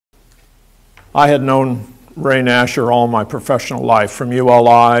I had known Ray Nasher all my professional life, from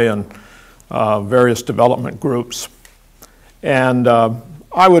ULI and various development groups. And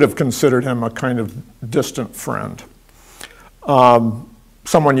I would have considered him a kind of distant friend.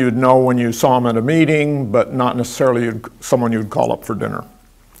 Someone you'd know when you saw him at a meeting, but not necessarily someone you'd call up for dinner.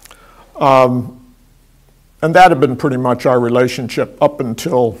 And that had been pretty much our relationship up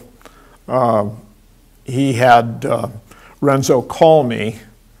until he had Renzo call me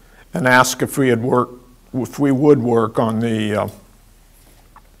and ask if we would work on the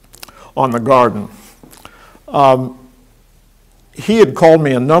garden. He had called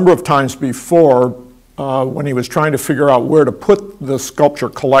me a number of times before when he was trying to figure out where to put the sculpture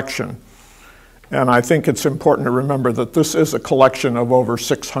collection. And I think it's important to remember that this is a collection of over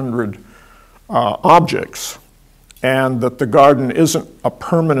 600 objects, and that the garden isn't a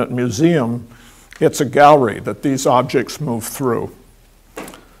permanent museum, it's a gallery that these objects move through.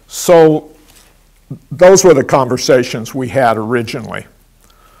 So those were the conversations we had originally.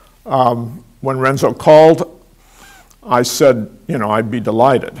 When Renzo called, I said, you know, I'd be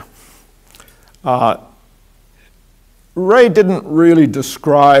delighted. Ray didn't really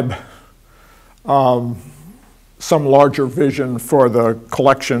describe some larger vision for the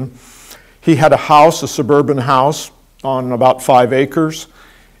collection. He had a house, a suburban house, on about 5 acres,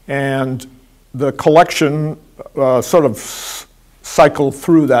 and the collection sort of cycled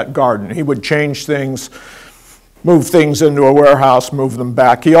through that garden. He would change things, move things into a warehouse, move them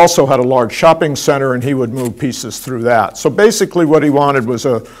back. He also had a large shopping center, and he would move pieces through that. So basically what he wanted was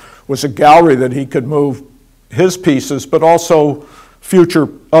a gallery that he could move his pieces, but also future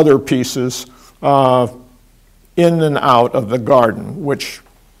other pieces in and out of the garden, which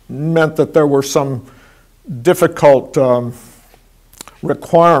meant that there were some difficult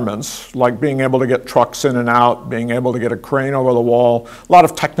requirements, like being able to get trucks in and out, being able to get a crane over the wall, a lot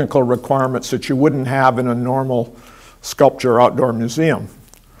of technical requirements that you wouldn't have in a normal sculpture outdoor museum.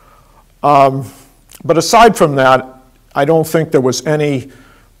 But aside from that, I don't think there was any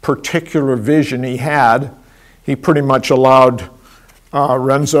particular vision he had. He pretty much allowed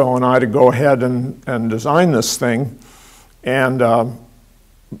Renzo and I to go ahead and design this thing, and of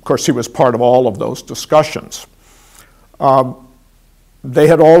course he was part of all of those discussions. They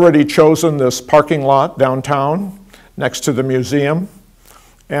had already chosen this parking lot downtown next to the museum,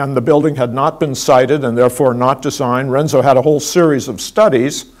 and the building had not been sited and therefore not designed. Renzo had a whole series of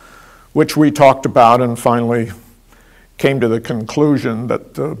studies which we talked about and finally came to the conclusion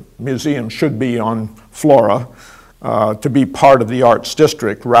that the museum should be on Flora to be part of the arts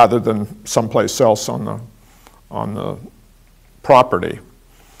district rather than someplace else on the property.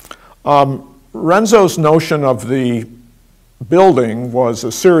 Renzo's notion of the building was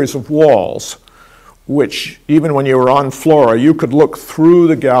a series of walls, which even when you were on Flora, you could look through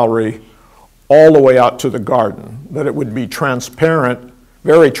the gallery all the way out to the garden, that it would be transparent,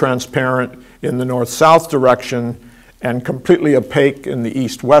 very transparent in the north-south direction and completely opaque in the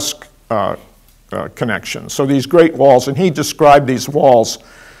east-west connection. So these great walls, and he described these walls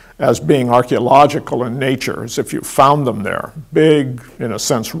as being archaeological in nature, as if you found them there. Big, in a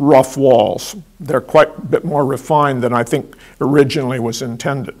sense, rough walls. They're quite a bit more refined than I think originally was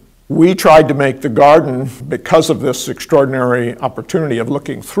intended. We tried to make the garden, because of this extraordinary opportunity of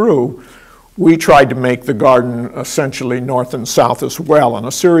looking through, we tried to make the garden essentially north and south as well, and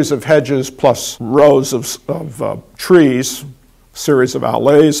a series of hedges plus rows of trees, a series of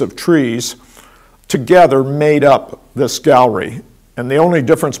alleys of trees, together made up this gallery. And the only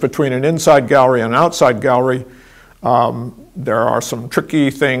difference between an inside gallery and an outside gallery, there are some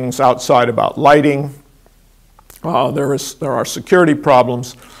tricky things outside about lighting. There are security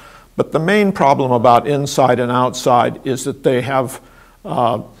problems. But the main problem about inside and outside is that they have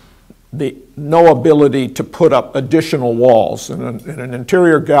no ability to put up additional walls. In an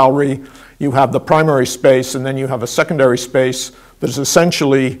interior gallery, you have the primary space, and then you have a secondary space that is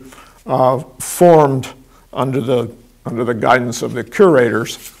essentially formed under the guidance of the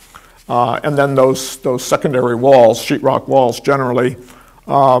curators. And then those secondary walls, sheetrock walls generally,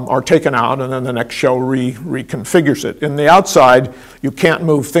 are taken out, and then the next show reconfigures it. In the outside, you can't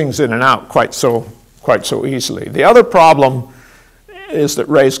move things in and out quite so easily. The other problem is that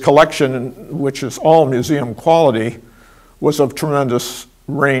Ray's collection, which is all museum quality, was of tremendous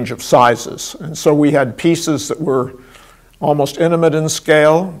range of sizes. And so we had pieces that were almost intimate in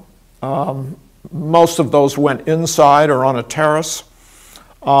scale. Most of those went inside or on a terrace.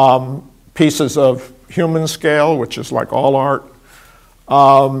 Pieces of human scale, which is like all art,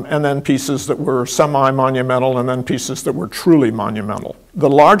 and then pieces that were semi-monumental, and then pieces that were truly monumental. The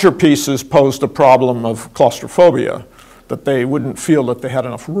larger pieces posed a problem of claustrophobia. that they wouldn't feel that they had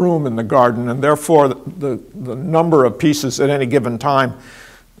enough room in the garden, and therefore the number of pieces at any given time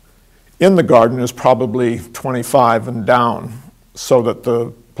in the garden is probably 25 and down, so that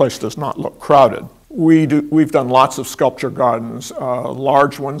the place does not look crowded. We've done lots of sculpture gardens,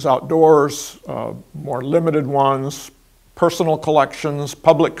 large ones outdoors, more limited ones, personal collections,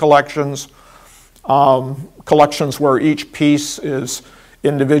 public collections, collections where each piece is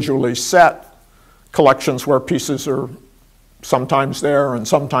individually set, collections where pieces are sometimes there and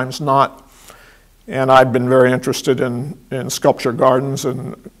sometimes not. And I've been very interested in sculpture gardens,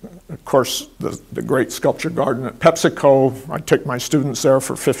 and of course the great sculpture garden at PepsiCo. I take my students there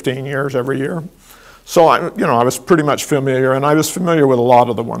for 15 years every year. So I was pretty much familiar, and I was familiar with a lot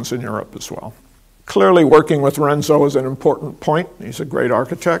of the ones in Europe as well. Clearly working with Renzo is an important point. He's a great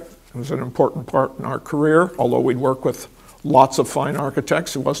architect. It was an important part in our career, although we'd work with lots of fine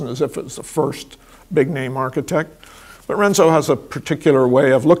architects. It wasn't as if it was the first big name architect. But Renzo has a particular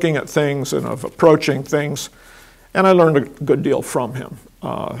way of looking at things and of approaching things, and I learned a good deal from him.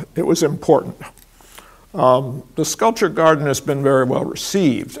 It was important. The sculpture garden has been very well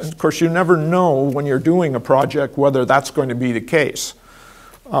received, and of course you never know when you're doing a project whether that's going to be the case.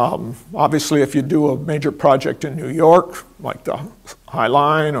 Obviously if you do a major project in New York, like the High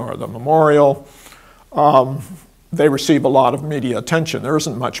Line or the Memorial, they receive a lot of media attention. There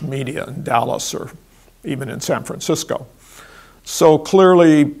isn't much media in Dallas or even in San Francisco. So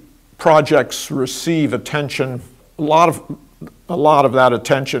clearly projects receive attention. A lot of that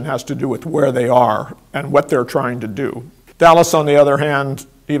attention has to do with where they are and what they're trying to do. Dallas, on the other hand,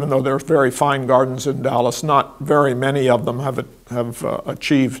 even though there are very fine gardens in Dallas, not very many of them have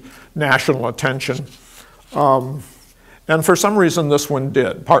achieved national attention. And for some reason this one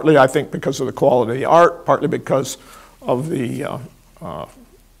did, partly I think because of the quality of the art, partly because of the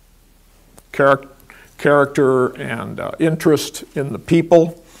character and interest in the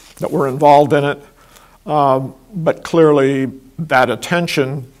people that were involved in it. But clearly that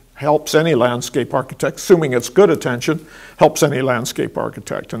attention helps any landscape architect, assuming it's good attention, helps any landscape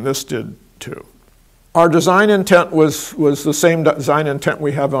architect, and this did too. Our design intent was the same design intent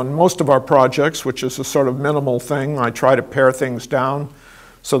we have on most of our projects, which is a sort of minimal thing. I try to pare things down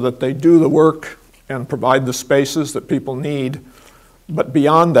so that they do the work and provide the spaces that people need. But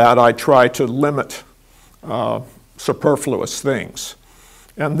beyond that, I try to limit superfluous things.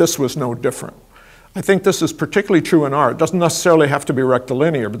 And this was no different. I think this is particularly true in art. It doesn't necessarily have to be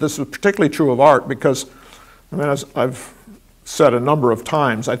rectilinear, but this is particularly true of art because, I mean, as I've said a number of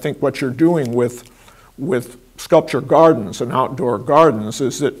times, I think what you're doing with sculpture gardens and outdoor gardens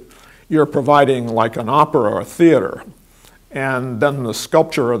is that you're providing like an opera or a theater, and then the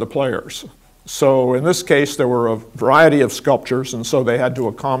sculpture are the players. So in this case, there were a variety of sculptures, and so they had to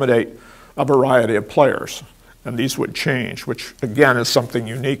accommodate a variety of players. And these would change, which again is something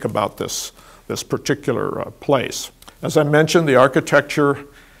unique about this particular place. As I mentioned, the architecture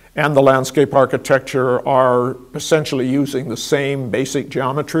and the landscape architecture are essentially using the same basic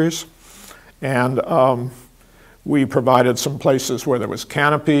geometries. And we provided some places where there was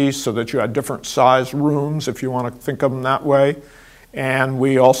canopies so that you had different size rooms, if you want to think of them that way. And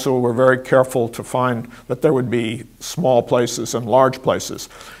we also were very careful to find that there would be small places and large places.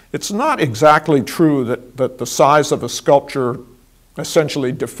 It's not exactly true that the size of a sculpture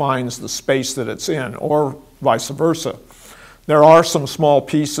essentially defines the space that it's in, or vice versa. There are some small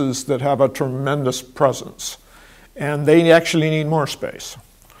pieces that have a tremendous presence, and they actually need more space.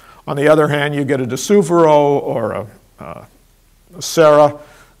 On the other hand, you get a De Suvero or a Serra,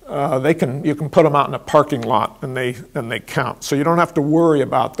 you can put them out in a parking lot and they count. So you don't have to worry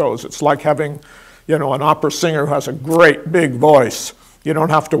about those. It's like having, an opera singer who has a great big voice. You don't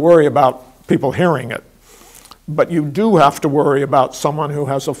have to worry about people hearing it. But you do have to worry about someone who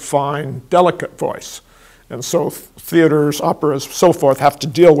has a fine, delicate voice. And so theaters, operas, so forth have to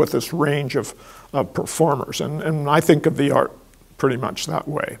deal with this range of performers. And I think of the art pretty much that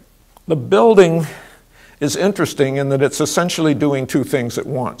way. The building is interesting in that it's essentially doing two things at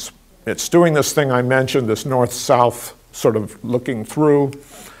once. It's doing this thing I mentioned, this north-south sort of looking through,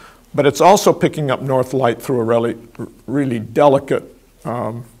 but it's also picking up north light through a really delicate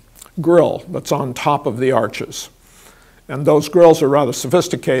grill that's on top of the arches. And those grills are rather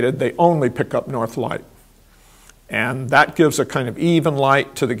sophisticated. They only pick up north light. And that gives a kind of even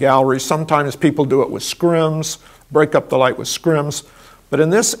light to the gallery. Sometimes people do it with scrims, break up the light with scrims. But in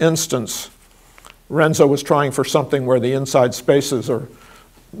this instance, Renzo was trying for something where the inside spaces are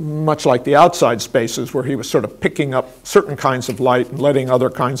much like the outside spaces, where he was sort of picking up certain kinds of light and letting other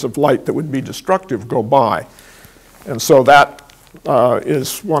kinds of light that would be destructive go by. And so that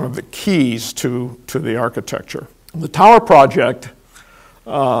is one of the keys to the architecture. The tower project,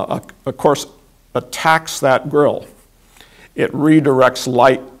 of course, attacks that grill. It redirects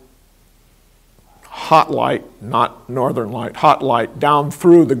light, hot light, not northern light, hot light, down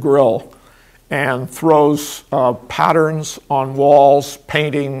through the grill and throws patterns on walls,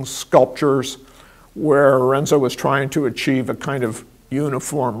 paintings, sculptures, where Renzo was trying to achieve a kind of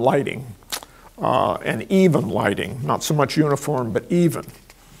uniform lighting, and even lighting, not so much uniform, but even.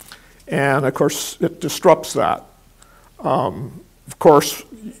 And of course, it disrupts that. Of course,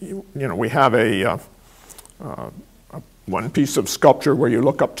 we have one piece of sculpture where you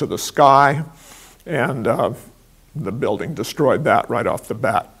look up to the sky, and the building destroyed that right off the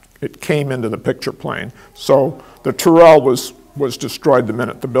bat. It came into the picture plane. So the Turrell was destroyed the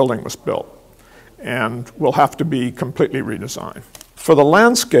minute the building was built, and will have to be completely redesigned. For the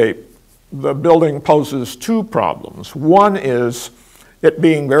landscape, the building poses two problems. One is it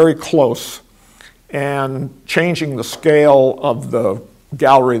being very close and changing the scale of the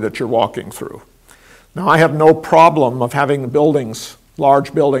gallery that you're walking through. Now, I have no problem of having buildings,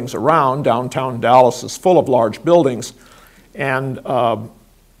 large buildings around. Downtown Dallas is full of large buildings, and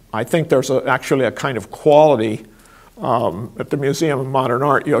I think there's actually a kind of quality at the Museum of Modern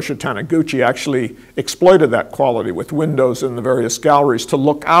Art. Yoshi Taniguchi actually exploited that quality with windows in the various galleries to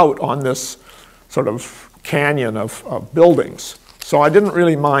look out on this sort of canyon of buildings. So I didn't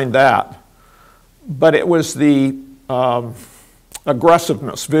really mind that. But it was the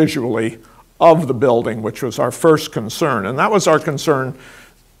aggressiveness visually of the building which was our first concern. And that was our concern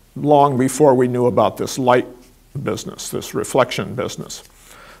long before we knew about this light business, this reflection business.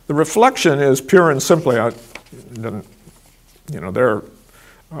 The reflection is pure and simply, there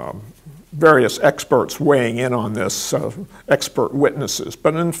are various experts weighing in on this, expert witnesses.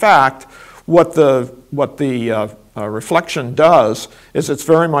 But in fact, what the reflection does is it's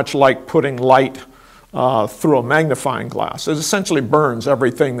very much like putting light through a magnifying glass. It essentially burns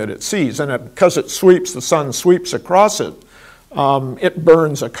everything that it sees, and because it sweeps, the sun sweeps across it, it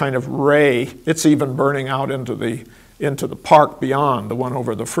burns a kind of ray. It's even burning out into the park beyond, the one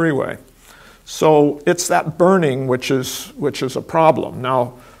over the freeway. So it's that burning which is a problem.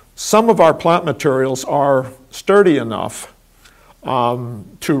 Now, some of our plant materials are sturdy enough to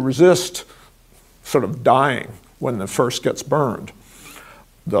resist sort of dying when the first gets burned.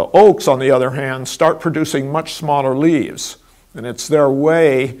 The oaks, on the other hand, start producing much smaller leaves. And it's their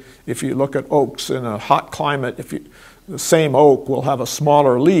way, if you look at oaks in a hot climate, the same oak will have a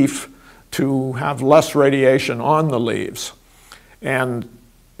smaller leaf to have less radiation on the leaves. And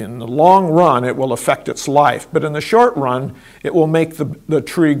in the long run, it will affect its life. But in the short run, it will make the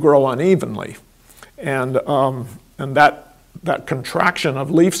tree grow unevenly. And that contraction of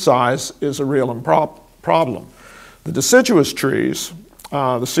leaf size is a real problem. The deciduous trees,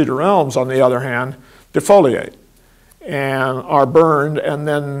 the cedar elms, on the other hand, defoliate and are burned, and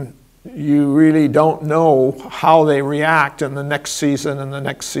then you really don't know how they react in the next season and the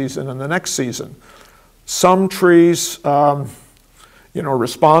next season and the next season. Some trees,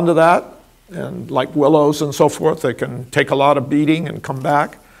 respond to that, and like willows and so forth, they can take a lot of beating and come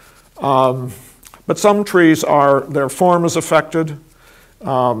back. But some trees their form is affected,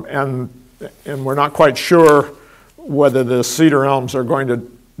 and we're not quite sure whether the cedar elms are going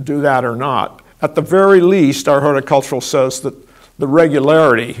to do that or not. At the very least, our horticultural says that the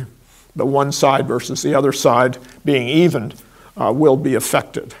regularity, the one side versus the other side being evened, will be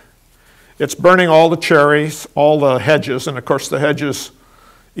affected. It's burning all the cherries, all the hedges, and of course the hedges,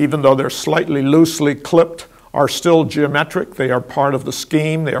 even though they're slightly loosely clipped, are still geometric. They are part of the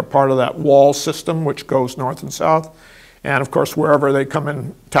scheme. They are part of that wall system which goes north and south. And of course, wherever they come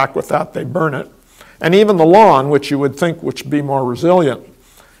in contact with that, they burn it. And even the lawn, which you would think would be more resilient,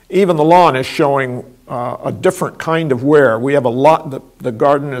 even the lawn is showing a different kind of wear. We have a lot, the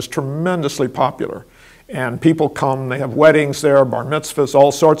garden is tremendously popular. And people come, they have weddings there, bar mitzvahs,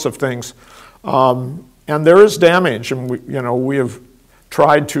 all sorts of things. And there is damage, and we have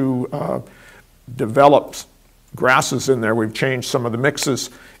tried to develop grasses in there. We've changed some of the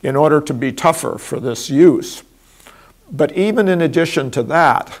mixes in order to be tougher for this use. But even in addition to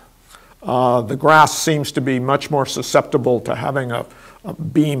that, the grass seems to be much more susceptible to having a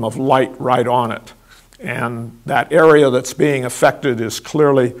beam of light right on it. And that area that's being affected is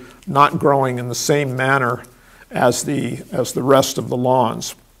clearly not growing in the same manner as the rest of the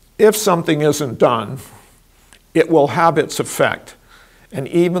lawns. If something isn't done, it will have its effect. And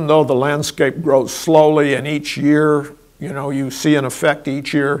even though the landscape grows slowly, and each year, you see an effect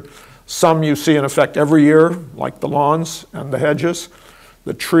each year, some you see an effect every year, like the lawns and the hedges,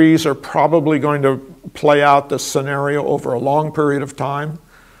 the trees are probably going to play out this scenario over a long period of time.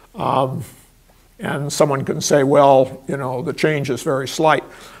 And someone can say, well, you know, the change is very slight.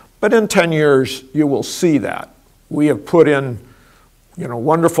 But in 10 years, you will see that. We have put in, you know,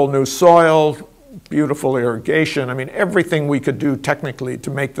 wonderful new soil, beautiful irrigation. I mean, everything we could do technically to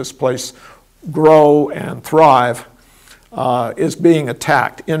make this place grow and thrive is being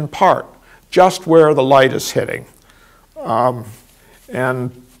attacked, in part, just where the light is hitting.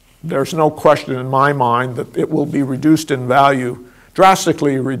 And there's no question in my mind that it will be reduced in value,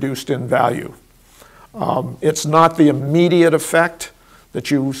 drastically reduced in value. It's not the immediate effect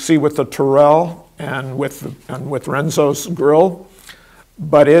that you see with the Turrell and with Renzo's grill,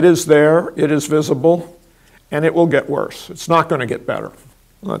 but it is there, it is visible, and it will get worse. It's not going to get better.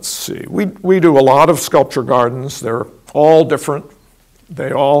 Let's see. We do a lot of sculpture gardens. They're all different.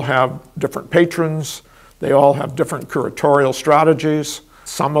 They all have different patrons. They all have different curatorial strategies.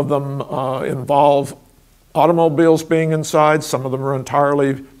 Some of them involve automobiles being inside. Some of them are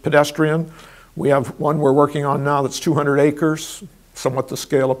entirely pedestrian. We have one we're working on now that's 200 acres, somewhat the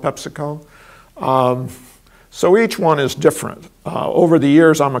scale of PepsiCo. So each one is different. Over the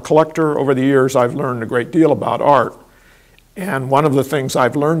years, I'm a collector. Over the years, I've learned a great deal about art. And one of the things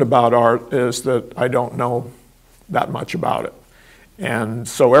I've learned about art is that I don't know that much about it. And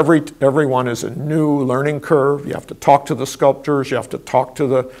so everyone is a new learning curve. You have to talk to the sculptors, you have to talk to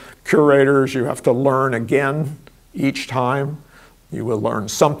the curators, you have to learn again each time. You will learn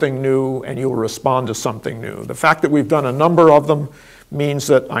something new and you will respond to something new. The fact that we've done a number of them means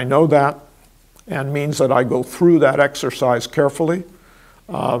that I know that and means that I go through that exercise carefully.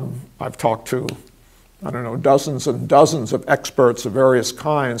 I've talked to, I don't know, dozens and dozens of experts of various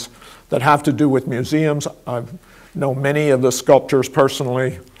kinds that have to do with museums. I know many of the sculptors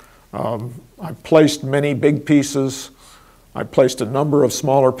personally. I've placed many big pieces. I've placed a number of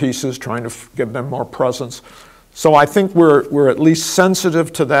smaller pieces, trying to give them more presence. So I think we're at least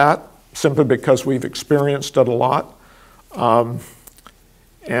sensitive to that, simply because we've experienced it a lot.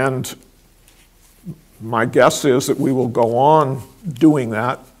 And my guess is that we will go on doing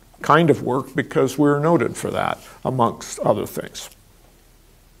that kind of work because we're noted for that, amongst other things.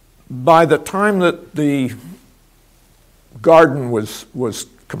 By the time that the garden was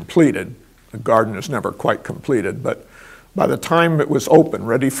completed, the garden is never quite completed, but by the time it was open,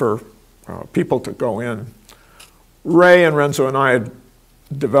 ready for people to go in, Ray and Renzo and I had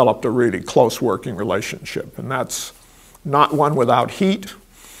developed a really close working relationship, and that's not one without heat.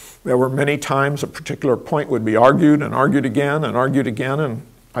 There were many times a particular point would be argued and argued again and argued again, and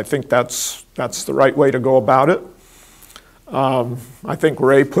I think that's the right way to go about it. I think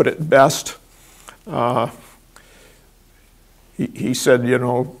Ray put it best. He said, you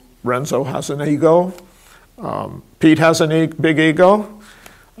know, Renzo has an ego, Pete has a big ego,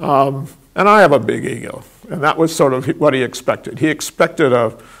 and I have a big ego. And that was sort of what he expected. He expected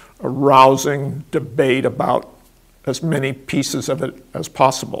a rousing debate about as many pieces of it as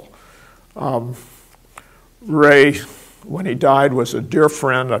possible. Ray, when he died, was a dear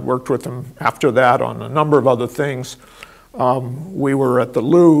friend. I'd worked with him after that on a number of other things. We were at the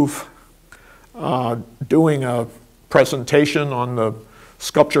Louvre doing a presentation on the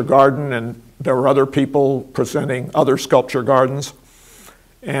sculpture garden, and there were other people presenting other sculpture gardens.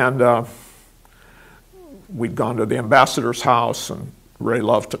 And we'd gone to the ambassador's house, and Ray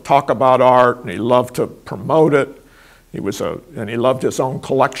loved to talk about art, and he loved to promote it. And he loved his own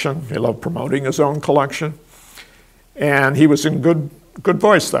collection. He loved promoting his own collection. And he was in good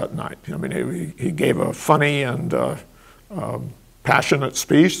voice that night. I mean, he gave a funny and passionate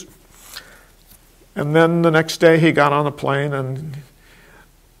speech. And then the next day he got on a plane, and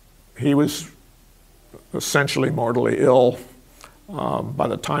he was essentially mortally ill by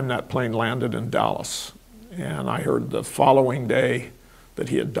the time that plane landed in Dallas. And I heard the following day that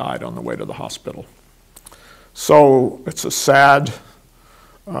he had died on the way to the hospital. So it's a sad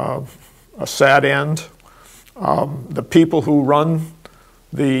end. The people who run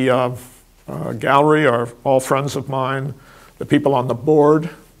the gallery are all friends of mine. The people on the board,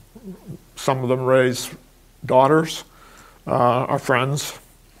 some of them Ray's daughters, are friends.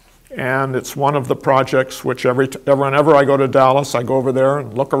 And it's one of the projects which whenever I go to Dallas, I go over there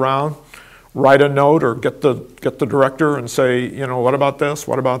and look around, write a note or get the director and say, you know, what about this?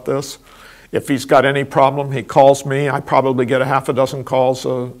 What about this? If he's got any problem, he calls me. I probably get a half a dozen calls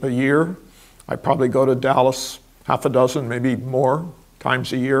a year. I probably go to Dallas half a dozen, maybe more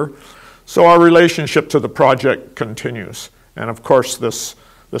times a year. So our relationship to the project continues. And of course, this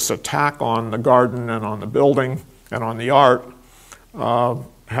attack on the garden and on the building and on the art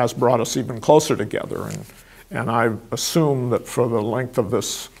has brought us even closer together. And I assume that for the length of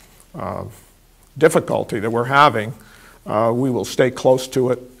this difficulty that we're having, we will stay close to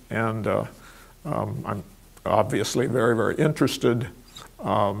it and I'm obviously very, very interested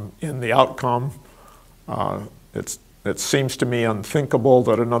in the outcome. It seems to me unthinkable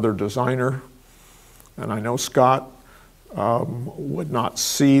that another designer, and I know Scott, would not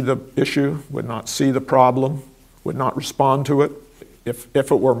see the issue, would not see the problem, would not respond to it. If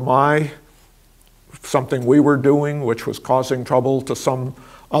it were something we were doing which was causing trouble to some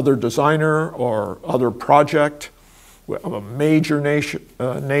other designer or other project of a major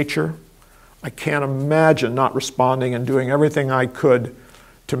nature, I can't imagine not responding and doing everything I could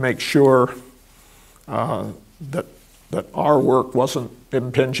to make sure that our work wasn't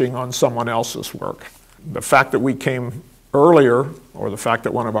impinging on someone else's work. The fact that we came earlier, or the fact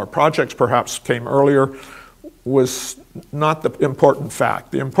that one of our projects perhaps came earlier, was not the important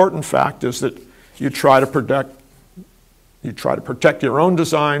fact. The important fact is that you try to protect your own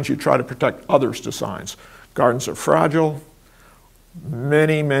designs, you try to protect others' designs. Gardens are fragile.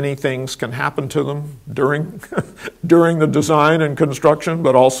 Many, many things can happen to them during the design and construction,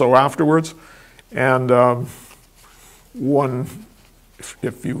 but also afterwards. And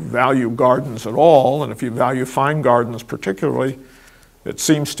if you value gardens at all, and if you value fine gardens particularly, it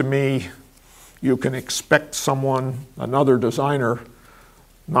seems to me you can expect another designer,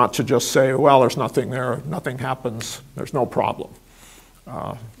 not to just say, well, there's nothing there, nothing happens, there's no problem.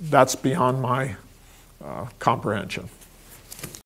 That's beyond my comprehension.